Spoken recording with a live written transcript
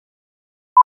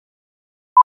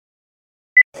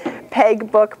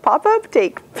Peg book pop-up,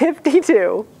 take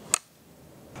 52.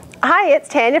 Hi, it's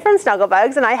Tanya from Snuggle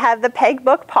Bugz, and I have the Peg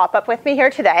book pop-up with me here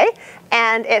today.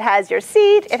 And it has your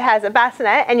seat, it has a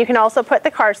bassinet, and you can also put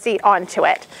the car seat onto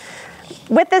it.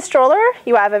 With this stroller,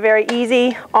 you have a very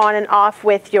easy on and off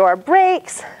with your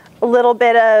brakes, a little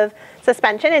bit of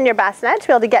suspension in your bassinet to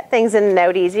be able to get things in and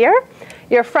out easier.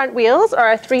 Your front wheels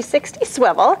are a 360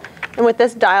 swivel, and with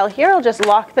this dial here, I'll just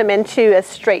lock them into a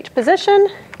straight position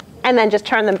and then just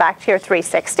turn them back to your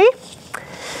 360.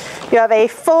 You have a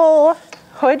full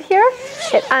hood here.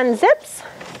 It unzips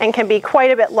and can be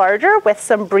quite a bit larger with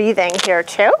some breathing here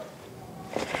too.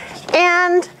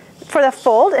 And for the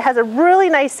fold, it has a really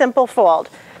nice simple fold.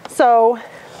 So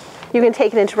you can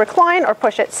take it into recline or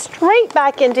push it straight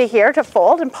back into here to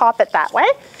fold and pop it that way.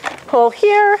 Pull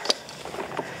here,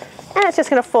 and it's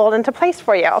just going to fold into place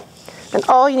for you. And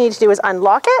all you need to do is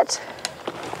unlock it,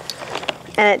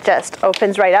 and it just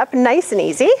opens right up, nice and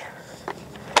easy.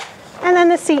 And then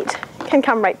the seat can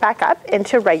come right back up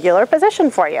into regular position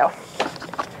for you,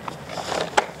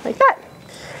 like that.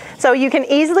 So you can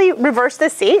easily reverse the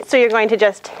seat. So you're going to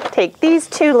just take these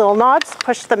two little knobs,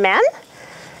 push them in,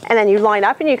 and then you line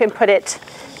up and you can put it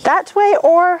that way,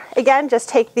 or again, just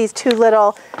take these two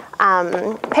little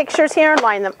pictures here,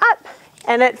 line them up,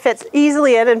 and it fits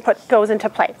easily in and goes into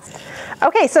place.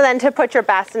 Okay, so then to put your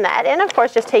bassinet in, of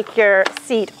course, just take your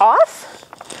seat off,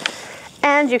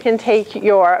 and you can take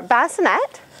your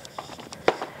bassinet,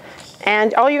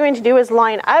 and all you're going to do is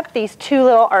line up these two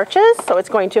little arches, so it's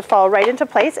going to fall right into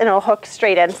place and it'll hook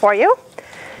straight in for you.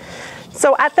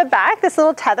 So at the back, this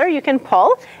little tether you can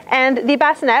pull, and the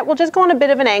bassinet will just go on a bit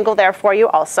of an angle there for you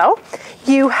also.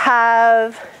 You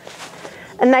have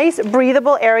a nice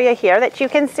breathable area here that you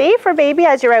can see for baby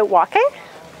as you're out walking.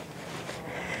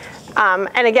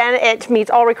 And again, it meets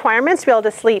all requirements to be able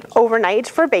to sleep overnight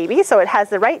for baby, so it has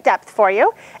the right depth for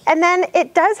you. And then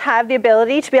it does have the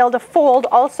ability to be able to fold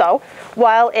also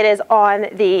while it is on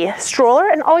the stroller,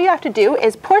 and all you have to do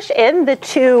is push in the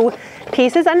two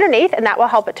pieces underneath, and that will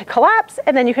help it to collapse,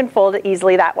 and then you can fold it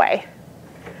easily that way.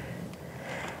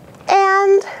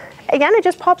 And again, it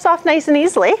just pops off nice and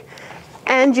easily,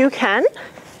 and you can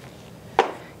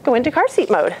go into car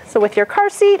seat mode. So with your car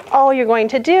seat, all you're going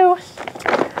to do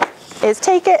is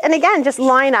take it, and again, just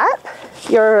line up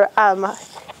your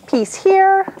piece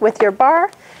here with your bar,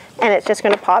 and it's just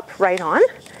going to pop right on,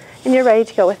 and you're ready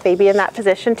to go with baby in that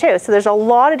position too. So there's a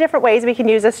lot of different ways we can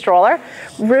use a stroller.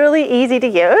 Really easy to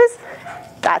use.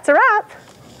 That's a wrap.